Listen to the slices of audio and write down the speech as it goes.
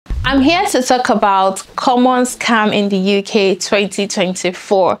I'm here to talk about common scam in the UK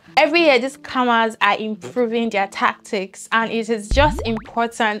 2024. Every year, these scammers are improving their tactics, and it is just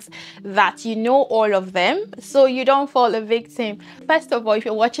important that you know all of them so you don't fall a victim. First of all, if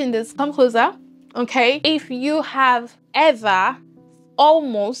you're watching this, come closer, okay? If you have ever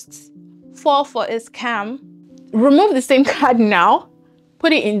almost fall for a scam, remove the same card now,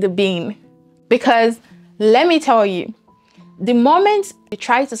 put it in the bin, because let me tell you, the moment they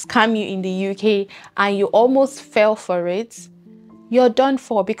try to scam you in the UK and you almost fell for it, you're done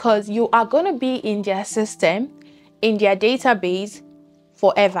for, because you are going to be in their system, in their database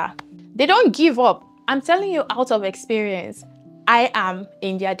forever. They don't give up. I'm telling you out of experience, I am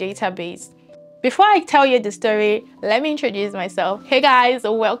in their database. Before I tell you the story, let me introduce myself. Hey guys,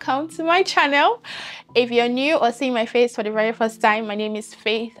 welcome to my channel. If you're new or seeing my face for the very first time, my name is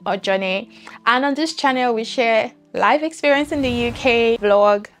Faith or Johnny, and on this channel we share life experience in the UK,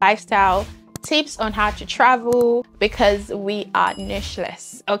 vlog, lifestyle, tips on how to travel, because we are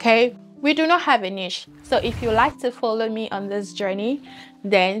nicheless, okay? We do not have a niche. So if you like to follow me on this journey,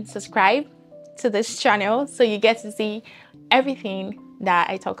 then subscribe to this channel so you get to see everything that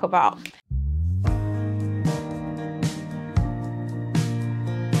I talk about.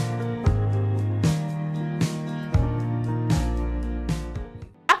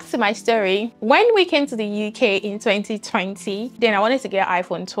 To my story, when we came to the UK in 2020, then I wanted to get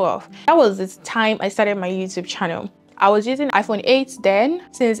iPhone 12. That was the time I started my YouTube channel. I was using iPhone 8 then.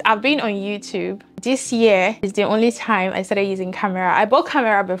 Since I've been on YouTube, this year is the only time I started using camera. I bought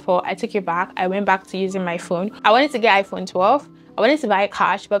camera before, I took it back, I went back to using my phone. I wanted to get iPhone 12. I wanted to buy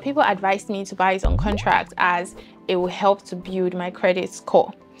cash, but people advised me to buy it on contract as it will help to build my credit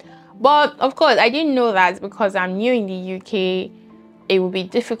score. But of course, I didn't know that because I'm new in the UK, it would be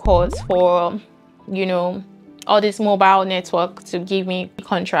difficult for, you know, all this mobile network to give me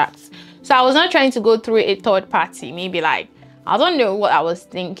contracts. So I was not trying to go through a third party, maybe like, I don't know what I was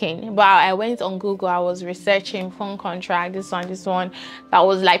thinking, but I went on Google, I was researching phone contract, this one. I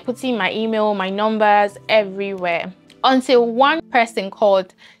was like putting my email, my numbers everywhere, until one person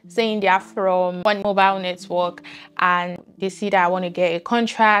called saying they are from one mobile network and they see that I want to get a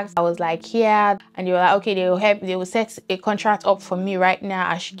contract. I was like, yeah, and they were like, okay, they will set a contract up for me right now.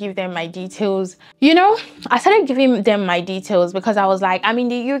 I should give them my details. You know, I started giving them my details because I was like, I'm in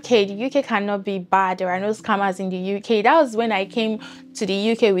the UK. The UK cannot be bad. There are no scammers in the UK. That was when I came to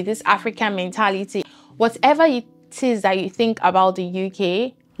the UK with this African mentality. Whatever it is that you think about the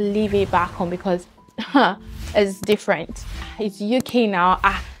UK, leave it back home, because it's different. It's UK now.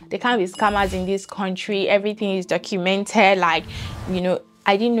 There can't be scammers in this country. Everything is documented. Like, you know,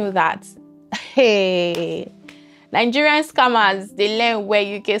 I didn't know that. Hey, Nigerian scammers, they learn where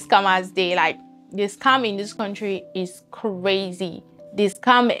UK scammers, they scam in this country is crazy. They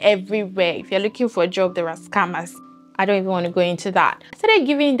scam everywhere. If you're looking for a job, there are scammers. I don't even want to go into that. I started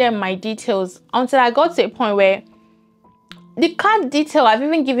giving them my details until I got to a point where the card detail, I've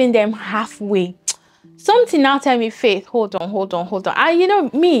even given them halfway. Something now tell me, Faith, hold on. And you know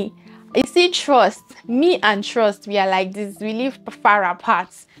me, you see, trust, me and trust, we are like this, we live far apart.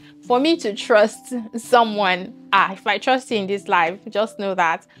 For me to trust someone, if I trust you in this life, just know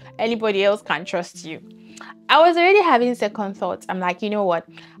that anybody else can trust you. I was already having second thoughts. I'm like, you know what?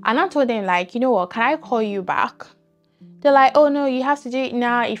 And I told them, like, you know what, can I call you back? They're like, oh no, you have to do it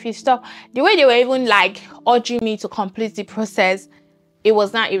now. If you stop, the way they were even like urging me to complete the process, it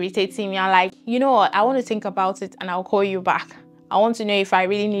was not irritating me. I'm like, you know what, I want to think about it and I'll call you back. I want to know if I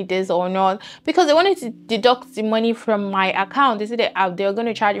really need this or not, because they wanted to deduct the money from my account. They said that they were going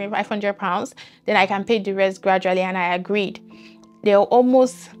to charge me £500, then I can pay the rest gradually, and I agreed.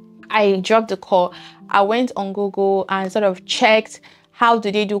 I dropped the call. I went on Google and sort of checked how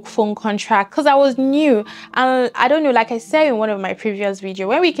do they do phone contract, because I was new. And I don't know, like I said in one of my previous videos,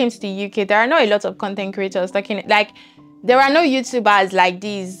 when we came to the UK, there are not a lot of content creators talking, like, there are no YouTubers like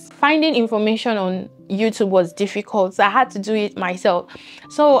these. Finding information on YouTube was difficult, so I had to do it myself.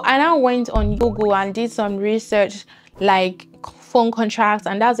 So I now went on Google and did some research, like phone contracts,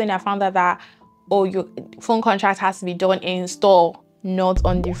 and that's when I found out that, oh, your phone contract has to be done in store, not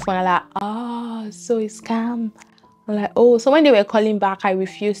on the phone. I'm like, so it's scam. I'm like, oh. So when they were calling back, I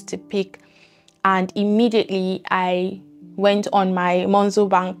refused to pick, and immediately I went on my Monzo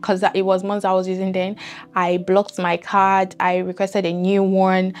bank, because it was Monzo I was using then. I blocked my card, I requested a new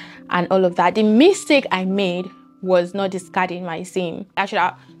one, and all of that. The mistake I made was not discarding my SIM. I should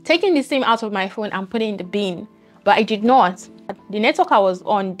have taken the SIM out of my phone and put it in the bin, but I did not. The network I was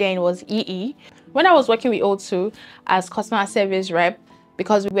on then was EE. When I was working with O2 as customer service rep,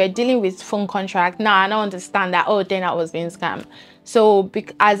 because we were dealing with phone contract, now I don't understand that, oh, then I was being scammed. So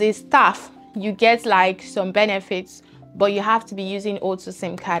as a staff, you get like some benefits, but you have to be using O2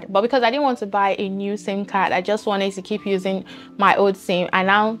 SIM card. But because I didn't want to buy a new SIM card, I just wanted to keep using my old SIM. I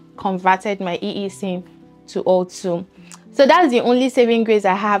now converted my EE SIM to O2. So that's the only saving grace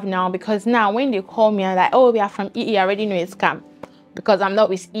I have now, because now when they call me, I'm like, oh, we are from EE, I already know it's scam, because I'm not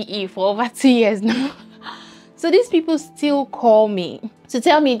with EE for over 2 years now. So these people still call me to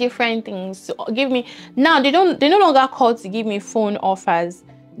tell me different things, to give me, now they no longer call to give me phone offers.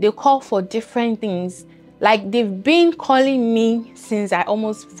 They call for different things. Like, they've been calling me since I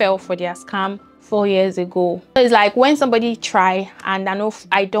almost fell for their scam 4 years ago. So it's like when somebody try and I know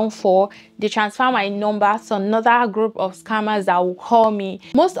I don't fall, they transfer my number to another group of scammers that will call me.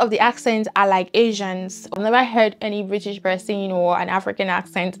 Most of the accents are like Asians. I've never heard any British person or an African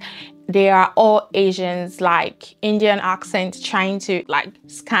accent. They are all Asians, like Indian accent, trying to like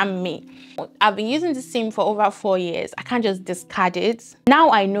scam me. I've been using the SIM for over 4 years. I can't just discard it.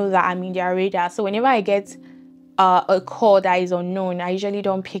 Now I know that I'm in their radar. So whenever I get a call that is unknown, I usually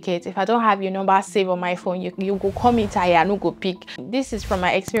don't pick it. If I don't have your number saved on my phone, you go call me tired, I no go pick. This is from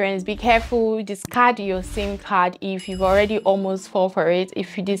my experience. Be careful, discard your SIM card if you've already almost fall for it.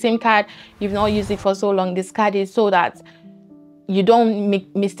 If the SIM card, you've not used it for so long, discard it so that you don't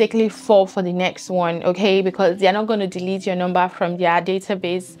mistakenly fall for the next one, okay? Because they're not going to delete your number from their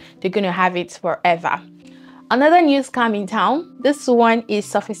database. They're going to have it forever. Another new scam in town. This one is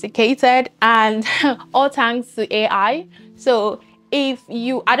sophisticated and all thanks to AI. So I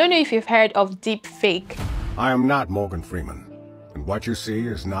don't know if you've heard of deep fake. I am not Morgan Freeman, and what you see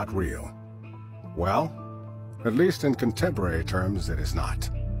is not real. Well, at least in contemporary terms, it is not.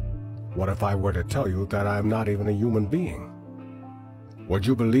 What if I were to tell you that I am not even a human being? Would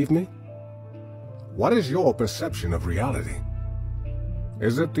you believe me? What is your perception of reality?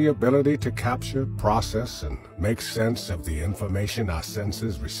 Is it the ability to capture, process, and make sense of the information our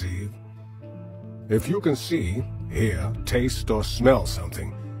senses receive? If you can see, hear, taste, or smell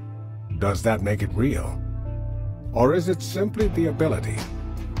something, does that make it real? Or is it simply the ability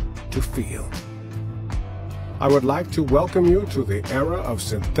to feel? I would like to welcome you to the era of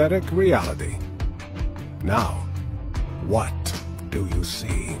synthetic reality. Now, what do you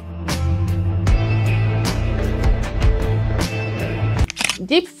see?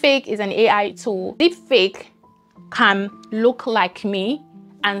 Deepfake is an AI tool. Deepfake can look like me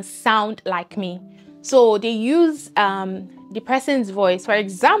and sound like me. So they use the person's voice. For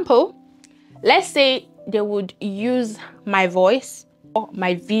example, let's say they would use my voice or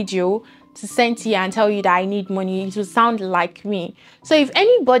my video to send to you and tell you that I need money. It will sound like me. So if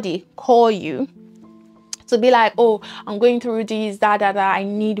anybody call you to be like, oh, I'm going through this, I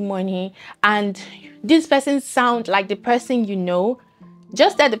need money, and this person sound like the person you know,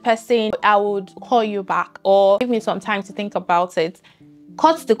 just tell the person, I would call you back, or give me some time to think about it.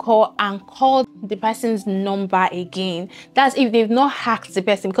 Cut the call and call the person's number again. That's if they've not hacked the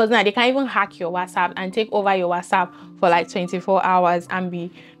person, because now they can even hack your WhatsApp and take over your WhatsApp for like 24 hours and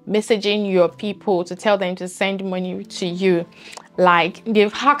be messaging your people to tell them to send money to you. Like,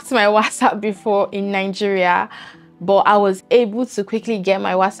 they've hacked my WhatsApp before in Nigeria, but I was able to quickly get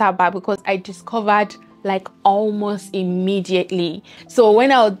my WhatsApp back because I discovered like almost immediately. So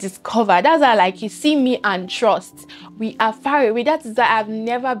when I discovered, that's how, like, you see me and trust, we are far away. That is that I've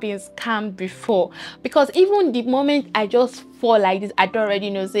never been scammed before, because even the moment I just fall like this, I don't already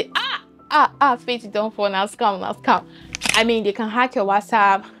know, say Faith, you don't fall now, scam. I mean, they can hack your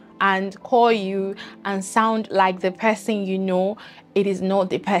WhatsApp and call you and sound like the person you know. It is not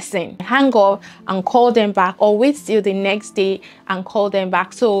the person. Hang up and call them back, or wait till the next day and call them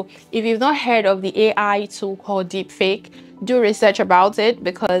back. So if you've not heard of the AI tool called deepfake, do research about it,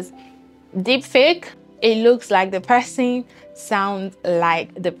 because deepfake, it looks like the person, sounds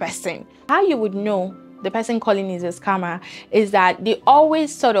like the person. How you would know the person calling is a scammer is that they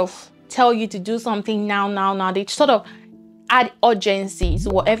always sort of tell you to do something now. They sort of add urgency to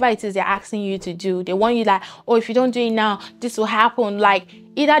whatever it is they're asking you to do. They want you like, oh, if you don't do it now, this will happen. Like,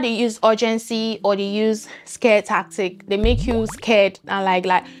 either they use urgency or they use scare tactic. They make you scared and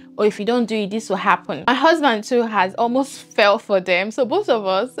like, oh, if you don't do it, this will happen. My husband too has almost fell for them. So both of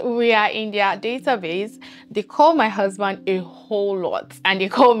us, we are in their database. They call my husband a whole lot, and they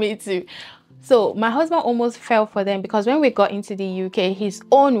call me too. So my husband almost fell for them, because when we got into the UK, his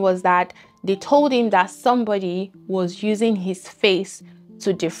own was that they told him that somebody was using his face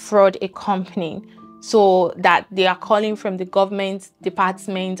to defraud a company. So that they are calling from the government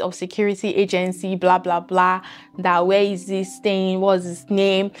department of security agency, blah, blah, blah. That where is this staying? What's his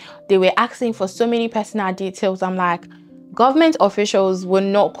name? They were asking for so many personal details. I'm like, Government officials will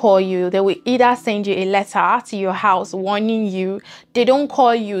not call you. They will either send you a letter to your house warning you. They don't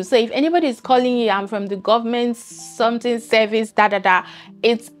call you. So if anybody is calling you, I'm from the government something service,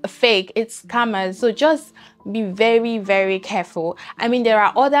 it's fake, it's scammers. So just be very, very careful. I mean, there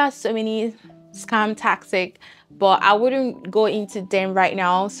are so many scam tactics, but I wouldn't go into them right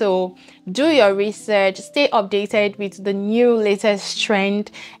now. So do your research, stay updated with the new latest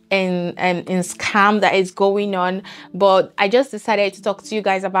trend in scam that is going on. But I just decided to talk to you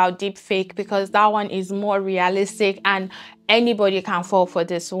guys about deep fake because that one is more realistic and anybody can fall for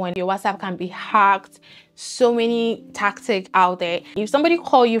this one. Your WhatsApp can be hacked. So many tactics out there. If somebody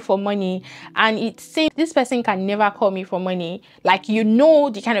call you for money and it seems this person can never call me for money, like you know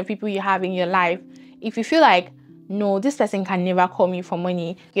the kind of people you have in your life, if you feel like no, this person can never call me for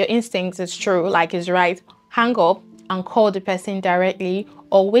money, your instinct is true, like is right, hang up and call the person directly,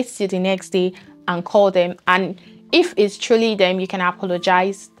 or wait till the next day and call them. And if it's truly them, you can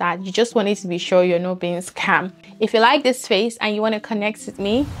apologize that you just wanted to be sure you're not being scammed. If you like this face and you want to connect with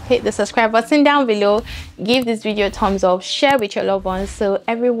me, hit the subscribe button down below, give this video a thumbs up, share with your loved ones so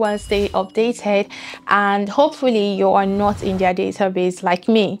everyone stay updated, and hopefully you are not in their database like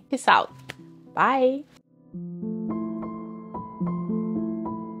me. Peace out. Bye.